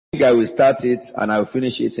I will start it and I will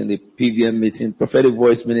finish it in the PVM meeting, Prophetic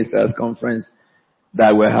Voice Ministers Conference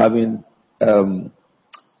that we're having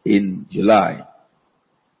in July.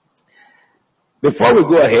 Before we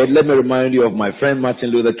go ahead, let me remind you of my friend Martin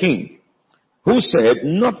Luther King, who said,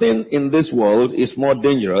 "Nothing in this world is more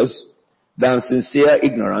dangerous than sincere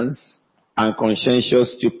ignorance and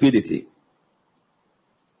conscientious stupidity."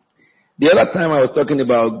 The other time I was talking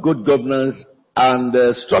about good governance and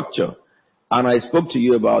structure, and I spoke to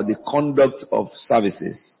you about the conduct of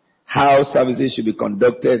services, how services should be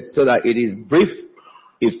conducted so that it is brief,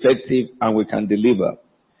 effective, and we can deliver.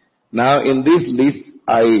 Now, in this list,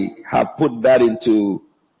 I have put that into,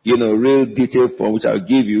 real detail form, which I'll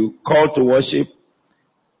give you. Call to worship,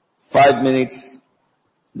 5 minutes.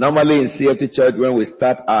 Normally in CFT Church, when we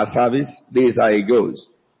start our service, this is how it goes.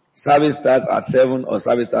 Service starts at 7, or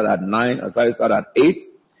service starts at 9, or service starts at 8.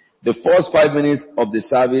 The first 5 minutes of the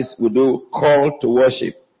service, we do call to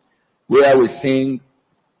worship, where we sing,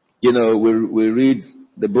 we read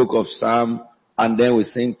the book of Psalm, and then we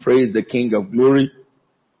sing Praise the King of Glory.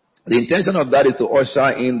 The intention of that is to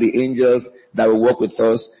usher in the angels that will work with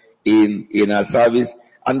us in our service.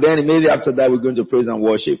 And then immediately after that, we're going to praise and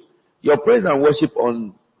worship. Your praise and worship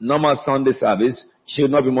on normal Sunday service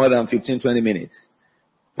should not be more than 15-20 minutes.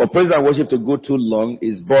 For praise and worship to go too long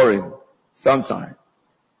is boring sometimes.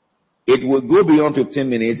 It will go beyond 15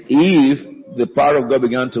 minutes if the power of God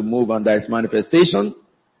began to move and there is manifestation.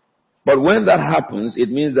 But when that happens, it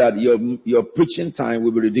means that your preaching time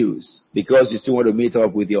will be reduced because you still want to meet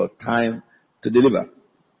up with your time to deliver.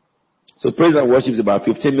 So praise and worship is about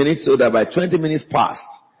 15 minutes, so that by 20 minutes past,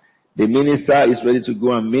 the minister is ready to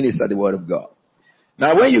go and minister the word of God.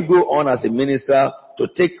 Now, when you go on as a minister to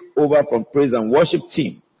take over from praise and worship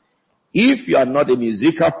team, if you are not a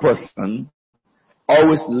musical person,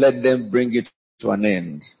 always let them bring it to an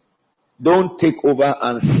end. Don't take over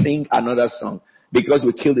and sing another song, because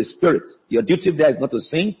we kill the spirit. Your duty there is not to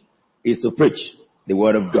sing, is to preach the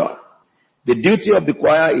word of God. The duty of the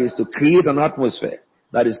choir is to create an atmosphere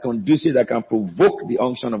that is conducive, that can provoke the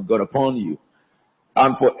unction of God upon you.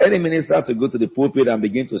 And for any minister to go to the pulpit and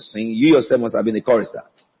begin to sing, you yourself must have been a chorister.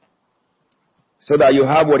 So that you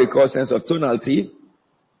have what they call sense of tonality,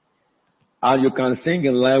 and you can sing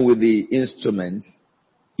in line with the instruments.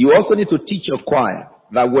 You also need to teach your choir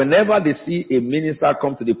that whenever they see a minister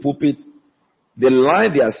come to the pulpit, the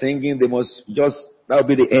line they are singing, they must just, that will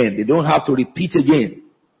be the end. They don't have to repeat again.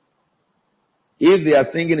 If they are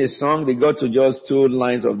singing a song, they go to just 2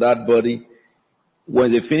 lines of that body.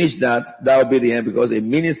 When they finish that, that will be the end, because a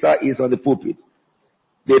minister is on the pulpit.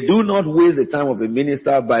 They do not waste the time of a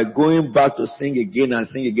minister by going back to sing again as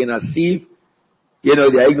if, they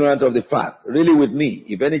are ignorant of the fact. Really with me,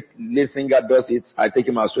 if any lead singer does it, I take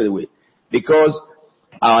him out straight away. Because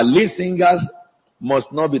our lead singers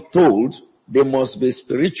must not be told. They must be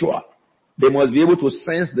spiritual. They must be able to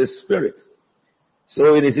sense the spirit.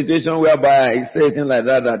 So in a situation whereby I say things like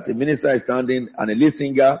that the minister is standing and a lead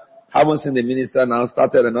singer, haven't seen the minister now,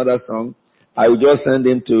 started another song, I will just send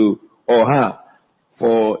him to or her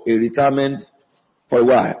for a retirement for a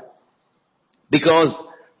while. Because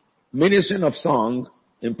ministering of song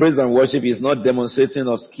in praise and worship is not demonstrating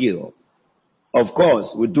of skill. Of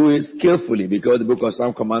course, we do it skillfully because the book of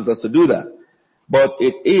Psalm commands us to do that. But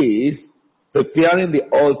it is preparing the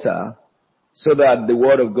altar so that the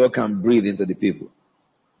word of God can breathe into the people.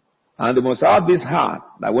 And they must have this heart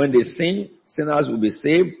that when they sing, sinners will be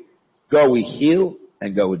saved, God will heal,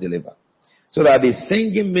 and God will deliver. So that the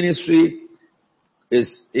singing ministry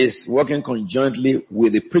is working conjointly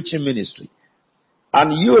with the preaching ministry.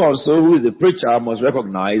 And you also, who is the preacher, must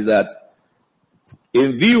recognize that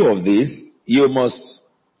in view of this, you must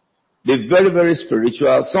be very, very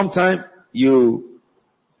spiritual. Sometimes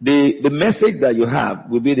the message that you have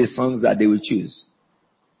will be the songs that they will choose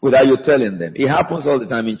without you telling them. It happens all the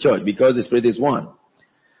time in church because the Spirit is one.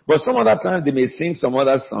 But some other times they may sing some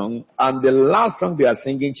other song, and the last song they are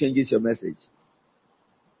singing changes your message.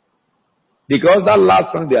 Because that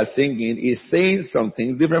last song they are singing is saying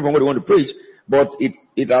something different from what they want to preach, but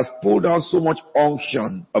it has pulled down so much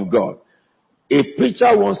unction of God. A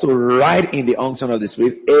preacher wants to ride in the unction of the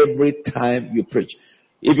Spirit every time you preach.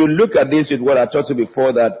 If you look at this with what I taught you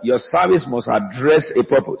before, that your service must address a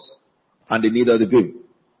purpose and the need of the people.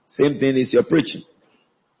 Same thing is your preaching.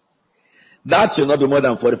 That should not be more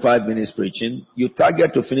than 45 minutes preaching. You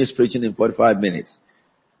target to finish preaching in 45 minutes.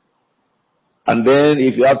 And then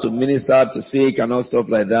if you have to minister to sick and all stuff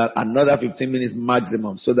like that, another 15 minutes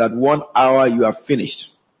maximum, so that 1 hour you are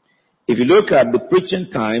finished. If you look at the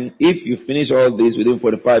preaching time, if you finish all this within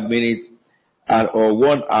 45 minutes or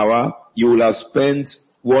 1 hour, you will have spent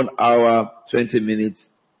 1 hour, 20 minutes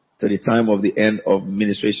to the time of the end of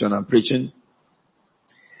ministration and preaching.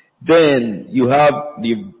 Then you have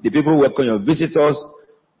the people who welcome your visitors.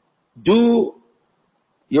 You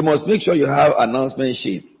must make sure you have announcement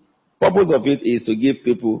sheet. Purpose of it is to give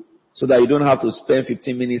people so that you don't have to spend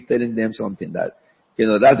 15 minutes telling them something that,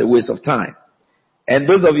 that's a waste of time. And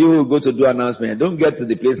those of you who go to do announcement, don't get to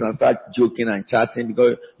the place and start joking and chatting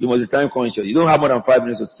because you must be time conscious. You don't have more than 5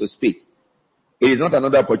 minutes to speak. It is not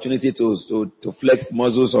another opportunity to flex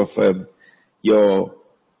muscles of your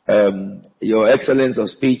excellence of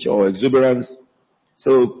speech or exuberance.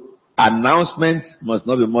 So announcements must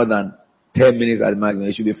not be more than 10 minutes at the maximum.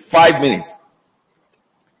 It should be 5 minutes.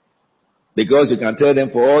 Because you can tell them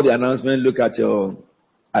for all the announcement, look at your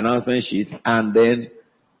announcement sheet, and then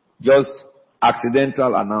just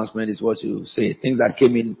accidental announcement is what you say. Things that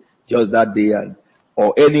came in just that day,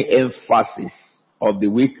 or any emphasis of the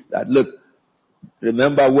week that, look,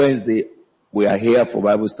 remember Wednesday, we are here for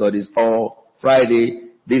Bible studies, or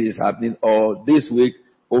Friday, this is happening, or this week,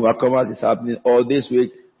 Overcomers is happening, or this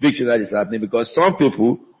week, Victory Night is happening. Because some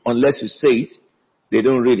people, unless you say it, they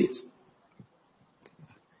don't read it.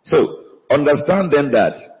 So, understand then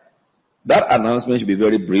that announcement should be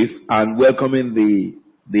very brief and welcoming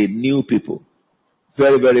the new people.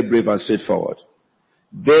 Very, very brief and straightforward.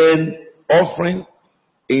 Then, offering.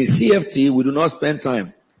 In CFT, we do not spend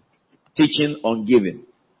time teaching on giving.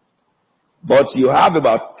 But you have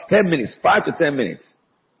about 10 minutes, 5 to 10 minutes.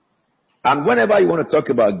 And whenever you want to talk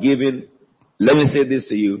about giving, let me say this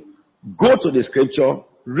to you. Go to the scripture,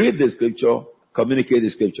 read the scripture, communicate the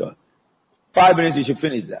scripture. 5 minutes, you should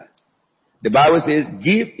finish that. The Bible says,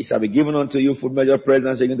 give, it shall be given unto you, full measure,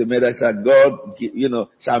 present, shaking the measure, shall God,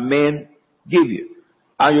 shall men give you.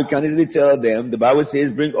 And you can easily tell them, the Bible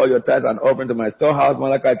says, bring all your tithes and offering to my storehouse,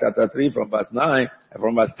 Malachi chapter 3 from verse 9 and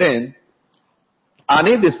from verse 10. And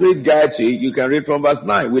if the Spirit guides you, you can read from verse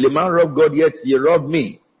 9. Will a man rob God? Yet ye rob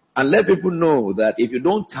me. And let people know that if you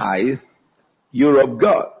don't tithe, you rob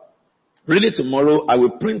God. Really tomorrow, I will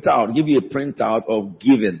give you a printout of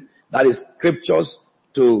giving. That is scriptures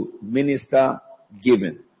to minister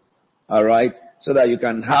giving. Alright? So that you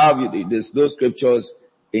can have those scriptures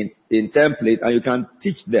in template and you can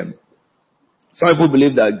teach them. Some people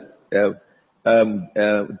believe that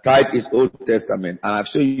tithe is Old Testament. And I've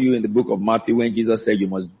shown you in the book of Matthew when Jesus said you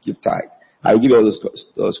must give tithe. I will give you all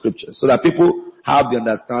those scriptures. So that people have the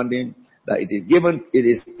understanding that it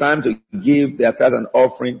is time to give their tithe and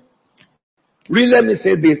offering. Really, let me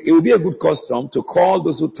say this. It will be a good custom to call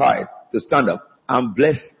those who tithe to stand up and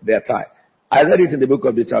bless their tithe. I read it in the book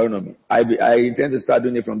of Deuteronomy. I intend to start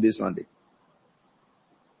doing it from this Sunday.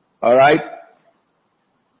 Alright?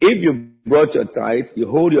 If you brought your tithe, you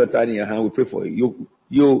hold your tithe in your hand, we pray for you.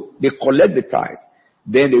 They collect the tithe,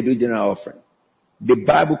 then they do general offering. The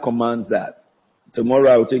Bible commands that.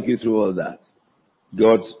 Tomorrow I will take you through all that.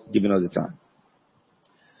 God's giving us the time.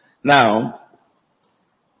 Now,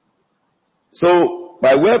 so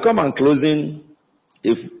by welcome and closing,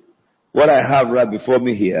 if what I have right before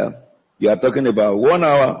me here, you are talking about 1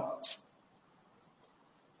 hour,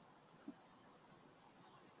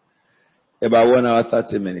 about 1 hour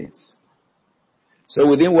 30 minutes. So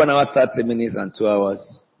within 1 hour 30 minutes and 2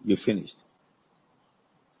 hours, you finished.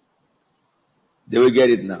 They will get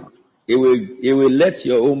it now. It will let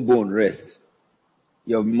your own bone rest.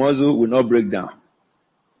 Your muscle will not break down.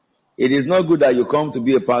 It is not good that you come to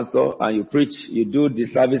be a pastor and you preach, you do the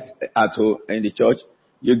service at home in the church.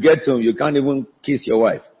 You get home, you can't even kiss your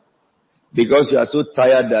wife because you are so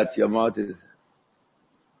tired that your mouth is.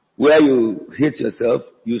 Where you hit yourself,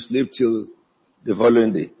 you sleep till the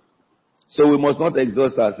following day. So we must not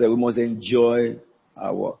exhaust ourselves. We must enjoy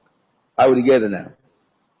our work. Are we together now?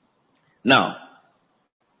 Now,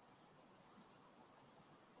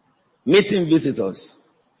 meeting visitors.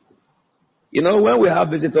 When we have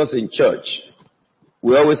visitors in church,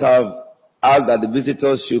 we always have asked that the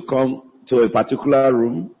visitors should come to a particular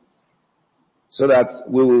room so that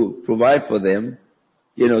we will provide for them,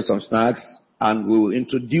 some snacks, and we will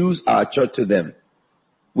introduce our church to them.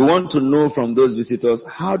 We want to know from those visitors,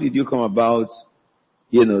 how did you come about,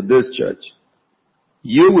 this church?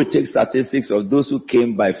 You will take statistics of those who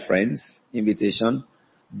came by friends, invitation,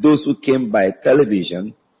 those who came by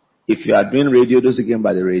television. If you are doing radio, those who came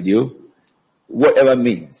by the radio, whatever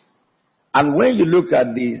means. And when you look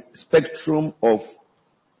at the spectrum of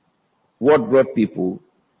what brought people,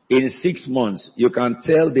 in 6 months, you can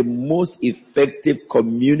tell the most effective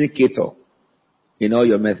communicator in all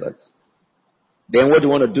your methods. Then what you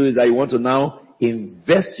want to do is that you want to now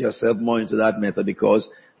invest yourself more into that method because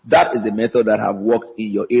that is the method that have worked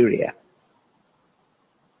in your area.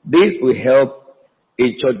 This will help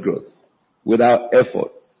in church growth without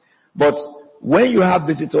effort. But when you have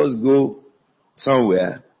visitors go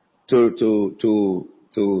somewhere to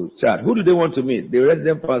chat, who do they want to meet? The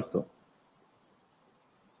resident pastor.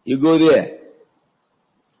 You go there.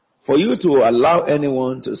 For you to allow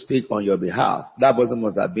anyone to speak on your behalf, that person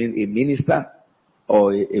must have been a minister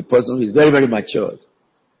or a person who is very, very matured.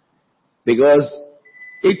 Because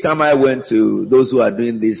each time I went to those who are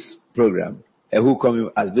doing this program and who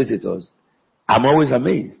come as visitors, I'm always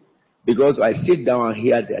amazed. Because I sit down and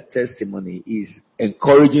hear their testimony is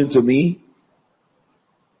encouraging to me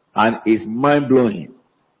and is mind-blowing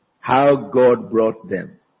how God brought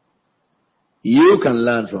them. You can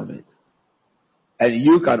learn from it. And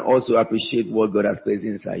you can also appreciate what God has placed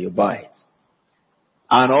inside you by it.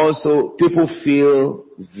 And also, people feel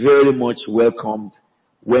very much welcomed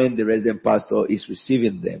when the resident pastor is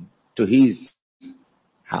receiving them to his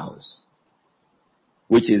house,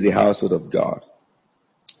 which is the household of God.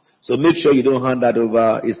 So make sure you don't hand that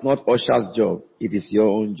over. It's not usher's job. It is your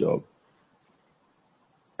own job.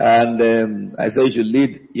 And I say you should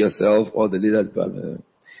lead yourself or the leaders.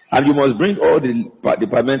 And you must bring all the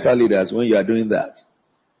departmental leaders when you are doing that.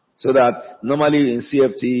 So that normally in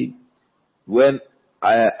CFT, when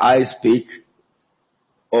I speak,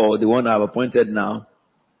 or the one I've appointed now,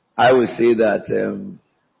 I will say that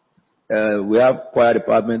we have choir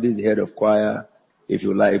department, this is the head of choir. If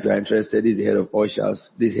you like, if you're interested, this is the head of ushers,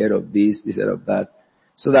 this is the head of this head of that.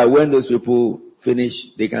 So that when those people finish,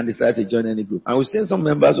 they can decide to join any group. And we've seen some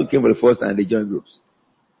members who came for the first time, they joined groups.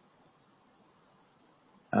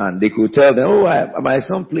 And they could tell them, oh, my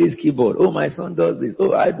son plays keyboard. Oh, my son does this.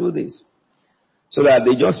 Oh, I do this. So that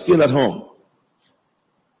they just feel at home.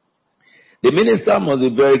 The minister must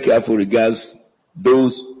be very careful regards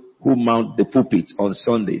those who mount the pulpit on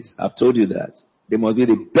Sundays. I've told you that. They must be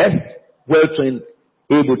the best, well-trained,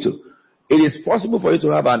 able to. It is possible for you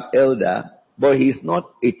to have an elder, but he's not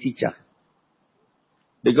a teacher.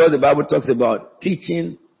 Because the Bible talks about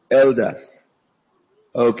teaching elders.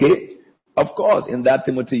 Okay? Of course, in that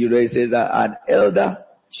Timothy, you read, it says that an elder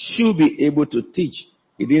should be able to teach.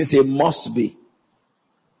 He didn't say must be.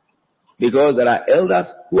 Because there are elders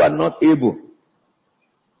who are not able.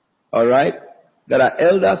 Alright? There are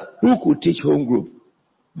elders who could teach home group.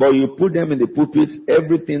 But you put them in the pulpit,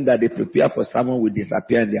 everything that they prepare for someone will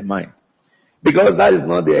disappear in their mind. Because that is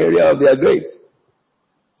not the area of their grace.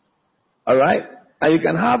 Alright? And you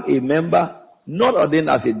can have a member not ordained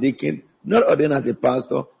as a deacon, not ordained as a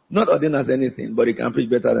pastor, not ordained as anything, but he can preach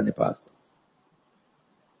better than a pastor.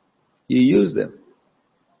 You use them.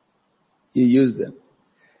 You use them.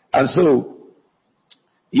 And so,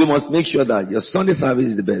 you must make sure that your Sunday service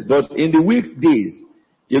is the best. But in the weekdays,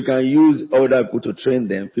 you can use other people to train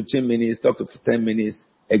them. 15 minutes, talk to 10 minutes,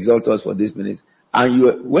 exalt us for this minutes.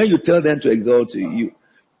 And when you tell them to exalt you,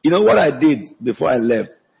 you know what I did before I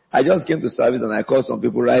left? I just came to service and I called some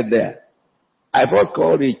people right there. I first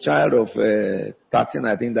called a child of 13,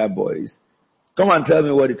 I think that boy is. Come and tell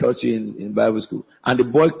me what he taught you in Bible school. And the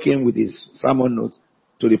boy came with his sermon notes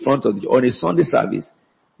to the front of on a Sunday service.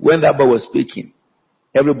 When that boy was speaking,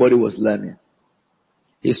 everybody was learning.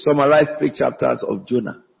 He summarized 3 chapters of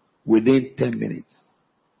Jonah within 10 minutes.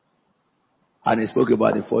 And he spoke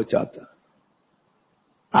about the 4th chapter.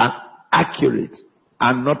 And accurate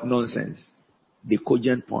and not nonsense. The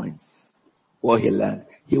cogent points. What he learned.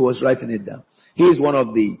 He was writing it down. He is one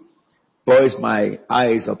of the boys my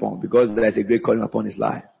eye is upon because there is a great calling upon his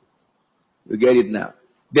life. You get it now.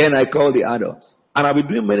 Then I call the adults. And I'll be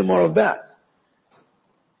doing many more of that.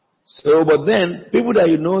 So, but then, people that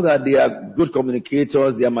you know that they are good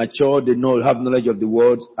communicators, they are mature, they have knowledge of the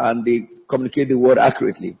word, and they communicate the word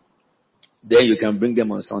accurately. Then you can bring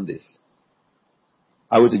them on Sundays.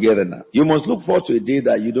 Are we together now? You must look forward to a day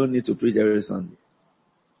that you don't need to preach every Sunday.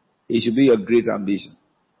 It should be your great ambition.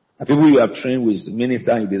 And people you have trained with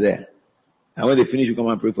minister, you'll be there. And when they finish, you come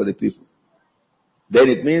and pray for the people. Then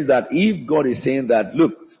it means that if God is saying that,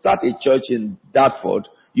 look, start a church in Dartford,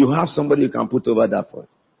 you have somebody you can put over Dartford.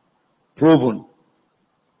 Proven.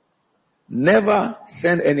 Never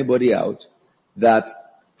send anybody out that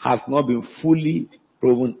has not been fully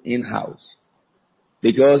proven in-house.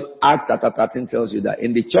 Because Acts chapter 13 tells you that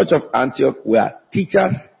in the church of Antioch were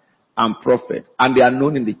teachers and prophets. And they are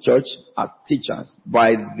known in the church as teachers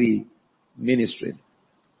by the ministry.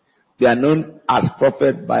 They are known as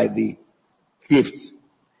prophets by the gift.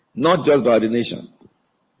 Not just by ordination.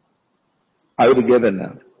 Are you together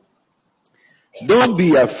now? Don't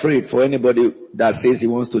be afraid for anybody that says he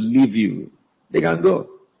wants to leave you. They can go.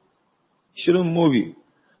 Shouldn't move you.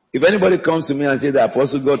 If anybody comes to me and says the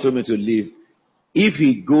Apostle God told me to leave, if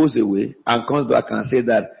he goes away and comes back and says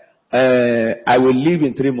that I will leave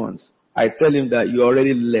in 3 months, I tell him that you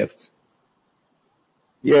already left.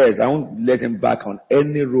 Yes, I won't let him back on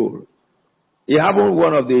any role. It happened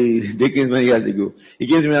one of the deacons many years ago. He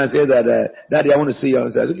came to me and said that, Daddy, I want to see you. I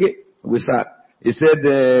said, okay, we sat. He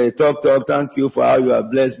said, talk, thank you for how you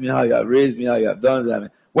have blessed me, how you have raised me, how you have done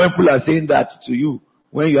that. When people are saying that to you,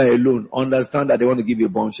 when you are alone, understand that they want to give you a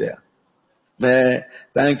bombshell.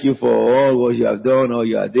 Thank you for all what you have done, all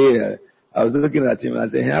you are there. I was looking at him and I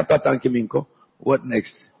said, hey, after thanking me, what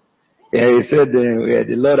next? He said, the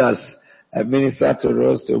Lord has ministered to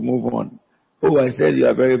us to move on. Oh, I said, you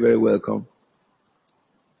are very, very welcome.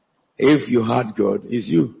 If you had God, it's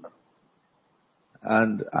you.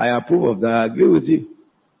 And I approve of that. I agree with you.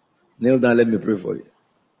 Kneel down, let me pray for you.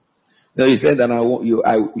 No, he said that I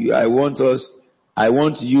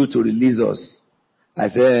want you to release us. I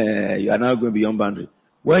said, you are now going beyond boundary.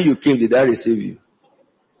 When you came, did I receive you?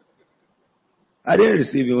 I didn't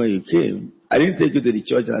receive you when you came. I didn't take you to the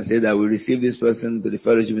church and say that we receive this person to the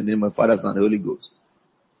fellowship in the name of Father, Son, and the Holy Ghost.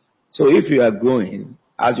 So if you are going,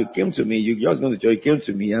 as you came to me, you just go to church, you came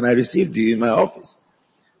to me, and I received you in my office.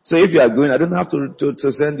 So if you are going, I don't have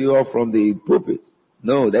to send you off from the pulpit.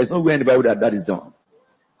 No, there's no way anybody that is done.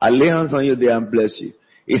 I lay hands on you there and bless you.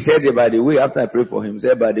 He said, by the way, after I prayed for him, he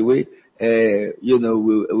said, by the way, we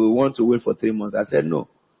want to wait for 3 months. I said, no.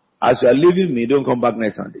 As you are leaving me, don't come back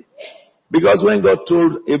next Sunday. Because when God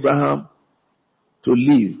told Abraham to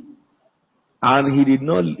leave, and he did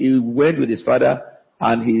not, he went with his father,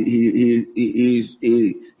 and he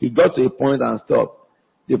got to a point and stopped.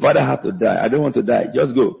 The father had to die. I don't want to die.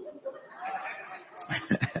 Just go.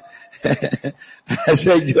 I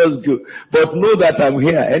said, just go. But know that I'm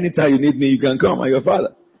here. Anytime you need me, you can come. I'm your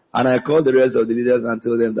father. And I called the rest of the leaders and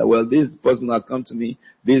told them that, well, this person has come to me.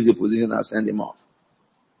 This is the position I've sent him off.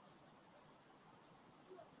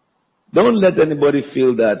 Don't let anybody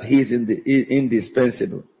feel that he's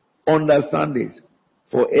indispensable. Understand this.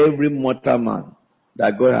 For every mortal man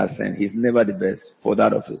that God has sent, he's never the best for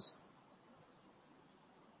that office.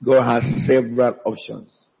 God has several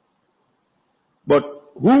options. But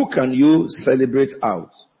who can you celebrate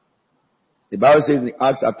out? The Bible says in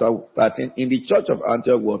Acts chapter 13, in the church of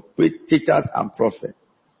Antioch were teachers and prophets.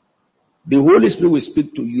 The Holy Spirit will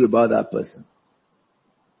speak to you about that person.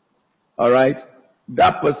 Alright?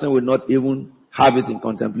 That person will not even have it in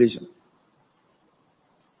contemplation.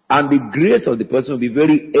 And the grace of the person will be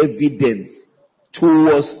very evident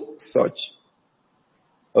towards such.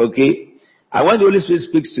 Okay? And when the Holy Spirit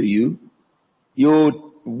speaks to you,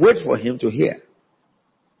 you wait for him to hear.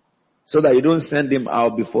 So that you don't send him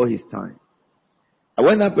out before his time. And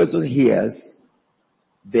when that person hears,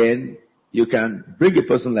 then you can bring a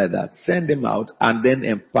person like that, send him out, and then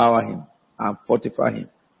empower him and fortify him.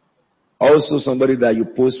 Also, somebody that you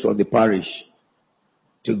post from the parish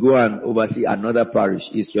to go and oversee another parish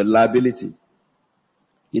is your liability.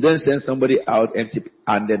 You don't send somebody out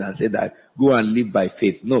empty-handed and say that, go and live by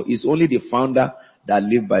faith. No, it's only the founder that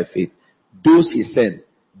live by faith. Those he sent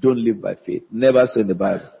don't live by faith. Never so in the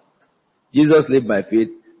Bible. Jesus lived by faith,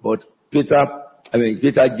 but Peter,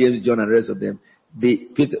 James, John, and the rest of them,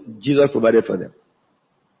 Jesus provided for them.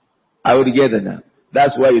 Are we together now?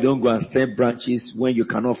 That's why you don't go and send branches when you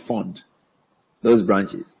cannot fund those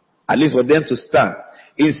branches. At least for them to start.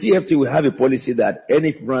 In CFT, we have a policy that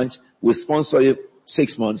any branch will sponsor you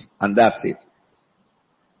 6 months, and that's it.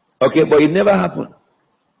 Okay, but it never happened.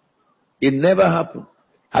 It never happened.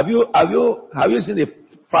 Have you seen a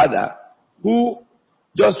father who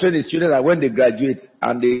just train his children that when they graduate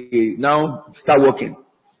and they now start working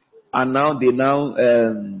and now they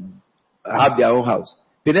have their own house.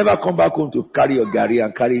 They never come back home to carry your gari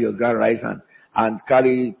and carry your ground rice and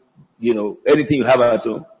carry, anything you have at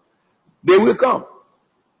home. They will come.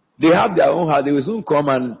 They have their own house. They will soon come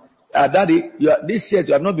and, Daddy, this shirt,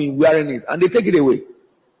 you have not been wearing it. And they take it away.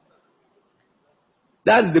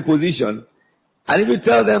 That's the position. And if you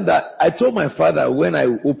tell them that, I told my father when I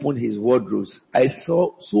opened his wardrobes, I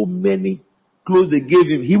saw so many clothes they gave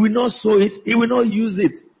him. He will not sew it. He will not use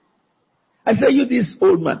it. I said, you this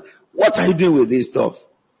old man, what are you doing with this stuff?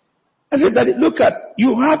 I said, Daddy, look at,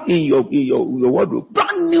 you have in your wardrobe,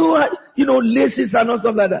 brand new, laces and all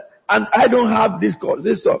stuff like that. And I don't have this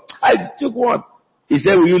stuff. I took one. He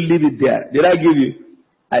said, will you leave it there? Did I give you?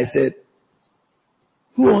 I said,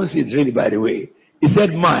 who owns it really, by the way? He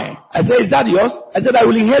said, mine. I said, is that yours? I said, I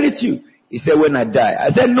will inherit you. He said, when I die.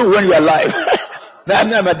 I said, no, when you are alive. Now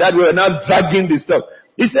me and my dad were now dragging this stuff.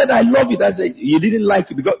 He said, I love it. I said, you didn't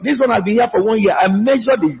like it because this one has been here for 1 year. I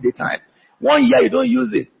measured the time. 1 year, you don't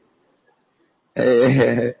use it.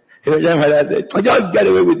 My dad said, just get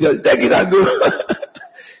away with it. Take it and go.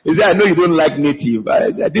 He said, I know you don't like native.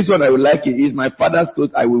 I said, this one I will like it. It's my father's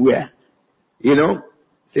clothes I will wear.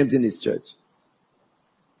 Same thing is church.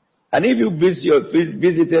 And if you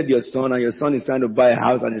visited your son and your son is trying to buy a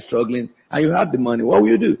house and is struggling and you have the money, what will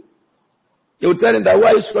you do? You will tell him that,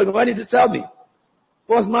 why are you struggling? Why did you tell me?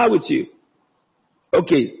 What's the matter with you?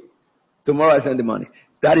 Okay, tomorrow I send the money.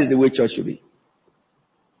 That is the way church should be.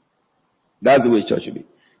 That's the way church should be.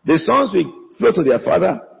 The sons will flow to their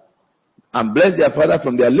father and bless their father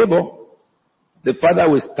from their labor. The father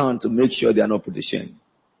will stand to make sure they are not put to shame.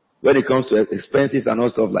 When it comes to expenses and all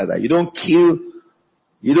stuff like that, you don't kill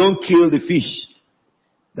the fish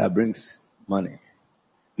that brings money.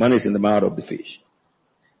 Money is in the mouth of the fish.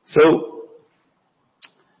 So,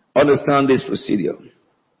 understand this procedure.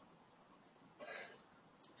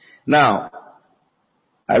 Now,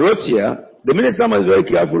 I wrote here, the minister must be very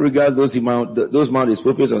careful regarding those mount his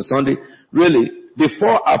pulpits on Sunday. Really,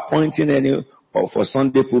 before appointing any for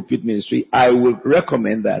Sunday pulpit ministry, I would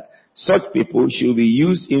recommend that such people should be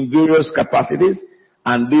used in various capacities,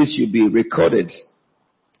 and this should be recorded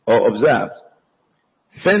or observed,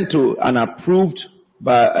 sent and approved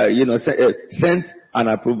by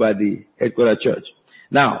the headquarters church.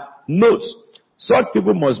 Now, note, such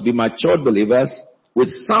people must be matured believers with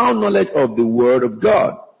sound knowledge of the Word of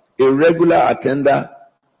God, a regular attender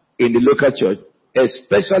in the local church,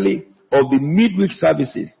 especially of the midweek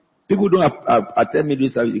services. People don't attend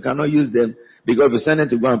midweek services. You cannot use them because if you send them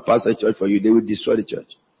to go and pastor a church for you, they will destroy the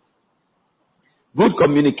church. Good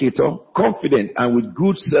communicator, confident and with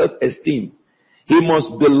good self-esteem. He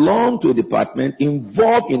must belong to a department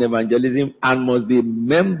involved in evangelism and must be a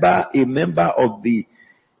member of the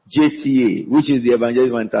JTA, which is the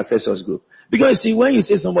Evangelism and Intercessors Group. Because you see, when you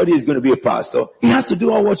say somebody is going to be a pastor, he has to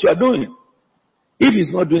do all what you are doing. If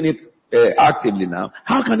he's not doing it actively now,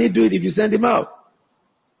 how can he do it if you send him out?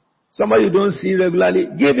 Somebody you don't see regularly,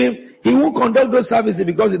 give him. He won't conduct those services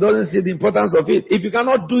because he doesn't see the importance of it. If you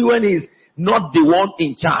cannot do it when he's not the one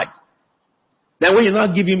in charge, then when you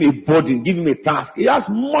not give him a burden, give him a task, he has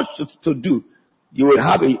much to do. You will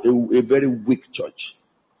have a very weak church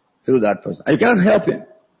through that person. And you can't help him.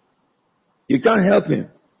 You can't help him.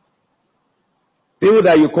 People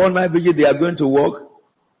that you call night vigil, they are going to work.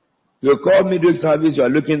 You call midweek service, you are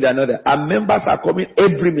looking at another. And members are coming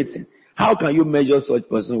every meeting. How can you measure such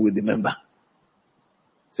person with the member?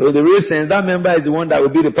 So the real sense, that member is the one that will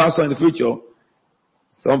be the pastor in the future.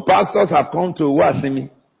 Some pastors have come to Wasimi.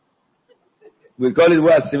 We call it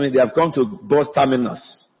Wasimi. They have come to boss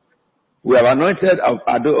terminus. We have anointed,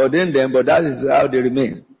 ordained them, but that is how they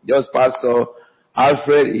remain. Just Pastor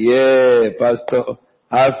Alfred, yeah. Pastor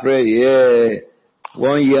Alfred, yeah.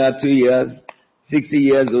 1 year, 2 years, 60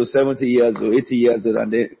 years old, 70 years old, 80 years old,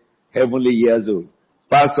 and then heavenly years old.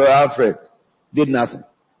 Pastor Alfred did nothing.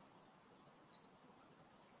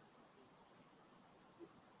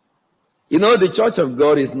 You know, the church of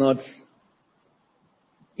God is not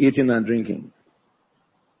eating and drinking.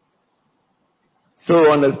 So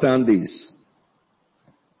understand this.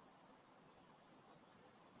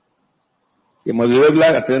 You must be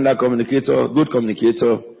regular attender, communicator, good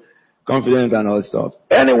communicator, confident and all stuff.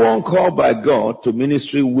 Anyone called by God to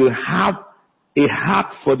ministry will have a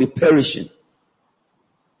heart for the perishing.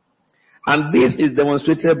 And this is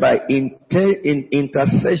demonstrated by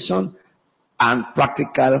intercession and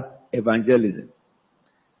practical evangelism.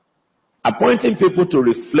 Appointing people to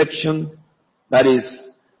reflection, that is,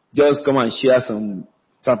 just come and share some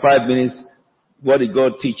 5 minutes. What did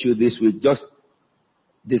God teach you this week? Just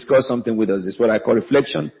discuss something with us. It's what I call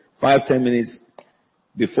reflection. 5-10 minutes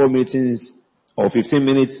before meetings or 15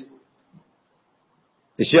 minutes.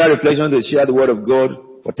 They share reflection, they share the word of God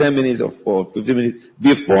for 10 minutes or for 15 minutes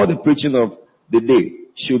before the preaching of the day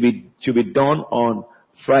should be done on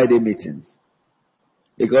Friday meetings.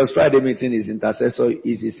 Because Friday meeting is intercessor,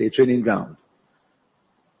 is a training ground.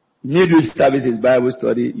 Midweek service is Bible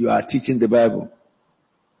study, you are teaching the Bible.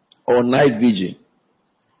 Or night vigil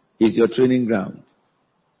is your training ground.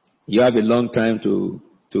 You have a long time to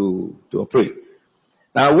operate.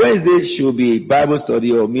 Now Wednesday should be Bible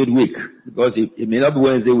study or midweek, because it may not be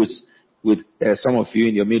Wednesday with some of you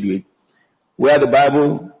in your midweek, where the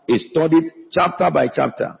Bible is studied chapter by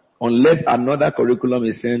chapter, unless another curriculum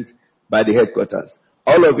is sent by the headquarters.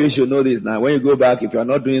 All of you should know this now. When you go back, if you are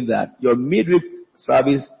not doing that, your midweek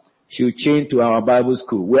service should change to our Bible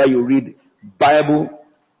school, where you read Bible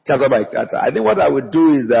chapter by chapter. I think what I would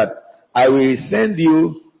do is that I will send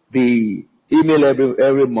you the email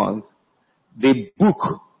every month, the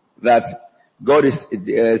book that God is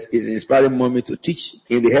inspiring mommy to teach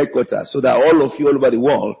in the headquarters, so that all of you all over the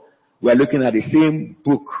world, we are looking at the same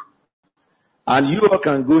book. And you all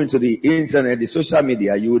can go into the internet, the social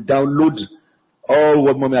media, you will download all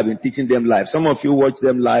what mommy have been teaching them live. Some of you watch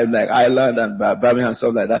them live like Ireland and Birmingham and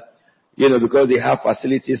stuff like that, because they have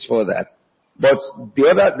facilities for that. But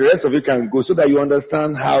the rest of you can go so that you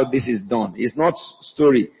understand how this is done. It's not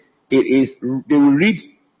story. It is, they will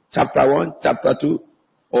read chapter 1, chapter 2,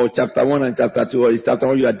 or chapter 1 and chapter 2, or it's chapter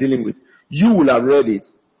 1 you are dealing with. You will have read it,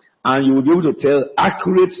 and you will be able to tell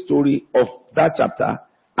accurate story of that chapter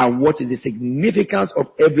and what is the significance of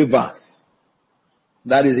every verse.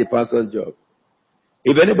 That is a pastor's job.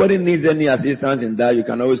 If anybody needs any assistance in that, you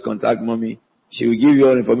can always contact mommy. She will give you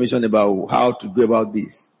all information about how to go about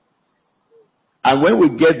this. And when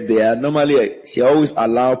we get there, normally she always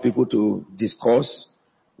allows people to discuss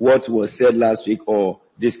what was said last week or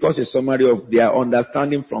discuss a summary of their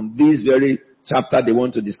understanding from this very chapter they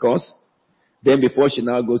want to discuss. Then before she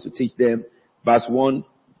now goes to teach them, verse 1,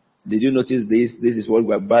 did you notice this? This is what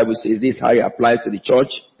the Bible says. This is how it applies to the church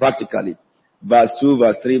practically. Verse 2,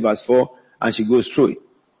 verse 3, verse 4, and she goes through it.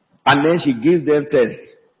 And then she gives them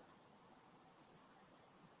tests.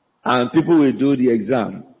 And people will do the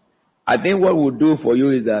exam. I think what we'll do for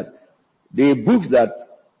you is that the books that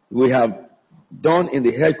we have done in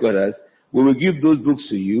the headquarters, we will give those books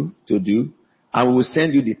to you to do, and we will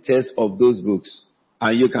send you the test of those books,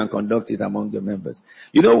 and you can conduct it among the members.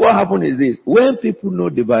 You know what happened is this. When people know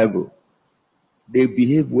the Bible, they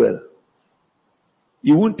behave well.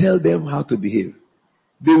 You won't tell them how to behave.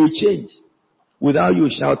 They will change without you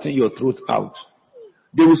shouting your throat out.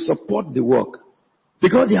 They will support the work.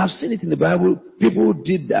 Because they have seen it in the Bible, people who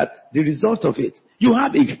did that, the result of it. You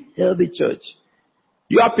have a healthy church.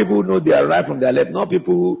 You have people who know their right from their left, not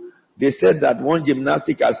people who, they said that one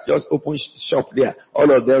gymnastic has just opened shop there. All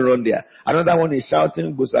of them run there. Another one is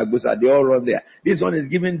shouting, gusa, gusa, they all run there. This one is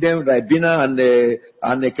giving them ribena and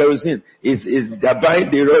the kerosene. They're buying,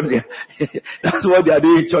 they run there. That's what they are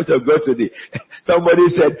doing in Church of God today. Somebody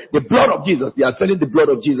said, the blood of Jesus. They are selling the blood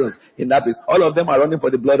of Jesus in that place. All of them are running for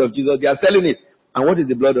the blood of Jesus. They are selling it. And what is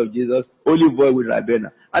the blood of Jesus? Olive oil with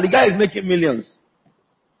ribena. And the guy is making millions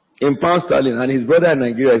in pound sterling. And his brother in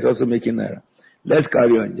Nigeria is also making naira. Let's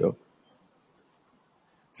carry on, Joe.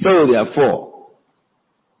 So therefore,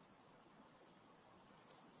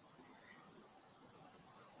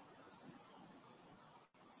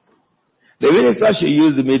 the minister should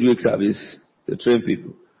use the midweek service to train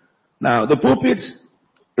people. Now, the pulpit,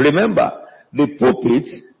 remember, the pulpit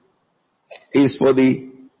is for the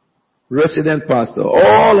resident pastor.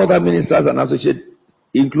 All other ministers and associates,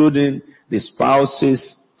 including the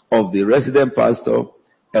spouses of the resident pastor,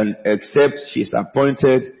 and except she's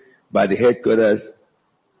appointed by the headquarters,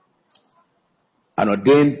 and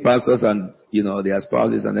ordained pastors and, their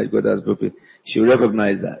spouses and headquarters pulpit, she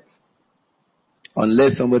recognize that.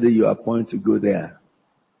 Unless somebody you appoint to go there.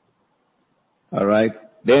 Alright?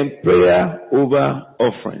 Then prayer over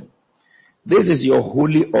offering. This is your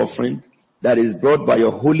holy offering that is brought by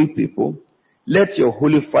your holy people. Let your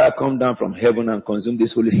holy fire come down from heaven and consume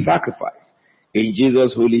this holy sacrifice. In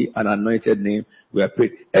Jesus' holy and anointed name, we are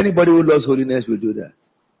praying. Anybody who loves holiness will do that.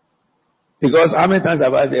 Because how many times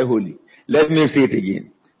have I said holy? Let me say it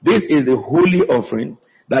again. This is the holy offering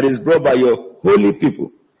that is brought by your holy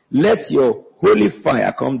people. Let your holy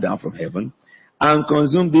fire come down from heaven and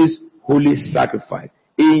consume this holy sacrifice.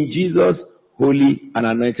 In Jesus' holy and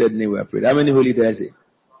anointed name we are praying. How many holy did I say?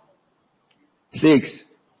 6.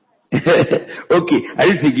 Okay, I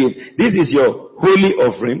read it again. This is your holy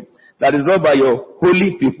offering that is brought by your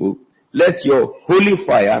holy people. Let your holy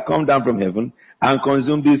fire come down from heaven and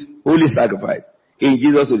consume this holy sacrifice. In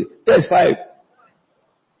Jesus' holy. That's 5.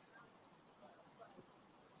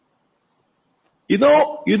 You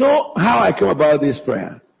know how I came about this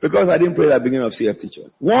prayer? Because I didn't pray at the beginning of CFT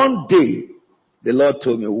Church. One day, the Lord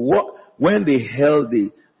told me, when they held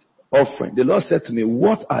the offering, the Lord said to me,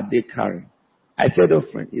 what are they carrying? I said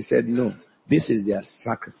offering. He said, no, this is their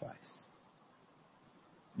sacrifice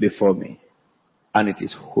before me. And it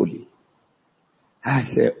is holy. I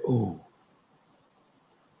said, oh.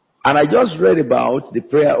 And I just read about the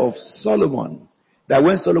prayer of Solomon. That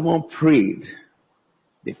when Solomon prayed,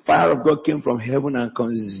 the fire of God came from heaven and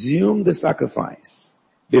consumed the sacrifice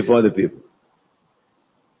before the people.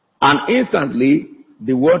 And instantly,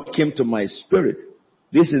 the word came to my spirit.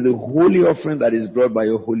 This is the holy offering that is brought by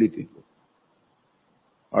your holy people.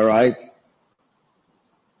 Alright?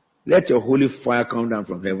 Let your holy fire come down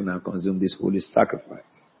from heaven and consume this holy sacrifice.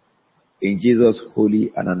 In Jesus'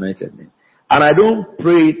 holy and anointed name. And I don't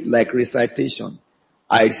pray it like recitation.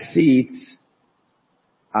 I see it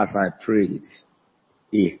as I pray it.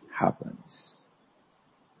 It happens.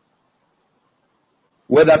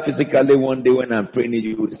 Whether physically one day when I'm praying it,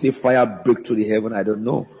 you will see fire break through the heaven, I don't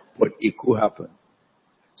know. But it could happen.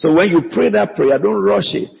 So when you pray that prayer, don't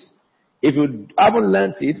rush it. If you haven't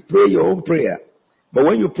learned it, pray your own prayer. But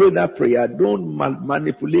when you pray that prayer, don't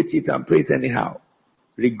manipulate it and pray it anyhow.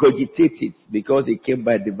 Regurgitate it because it came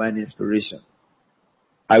by divine inspiration.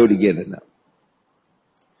 Are you together now?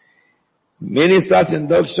 Ministers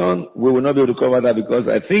induction, we will not be able to cover that because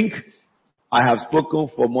I think I have spoken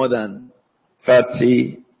for more than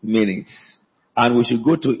 30 minutes. And we should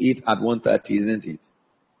go to eat at 1:30, isn't it?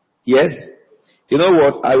 Yes? You know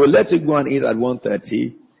what? I will let you go and eat at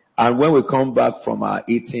 1:30. And when we come back from our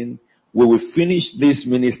eating, we will finish this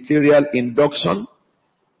ministerial induction.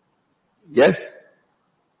 Yes?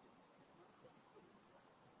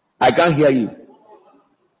 I can't hear you.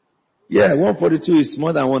 Yeah, 1:42 is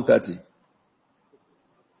more than 1:30.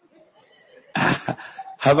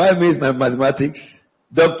 Have I missed my mathematics?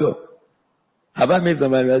 Doctor, have I missed my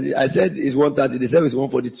mathematics? I said it's 1:30. They said it's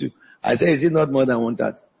 1:42. I said, is it not more than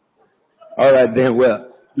 1:30? All right, then,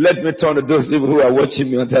 well, let me turn to those people who are watching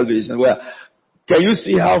me on television. Well, can you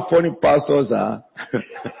see how funny pastors are?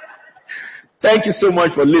 Thank you so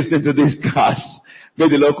much for listening to this class. May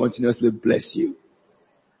the Lord continuously bless you.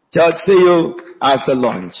 Church, see you after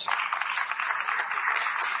lunch.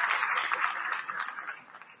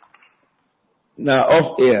 Now,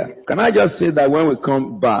 off air, can I just say that when we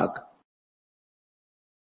come back,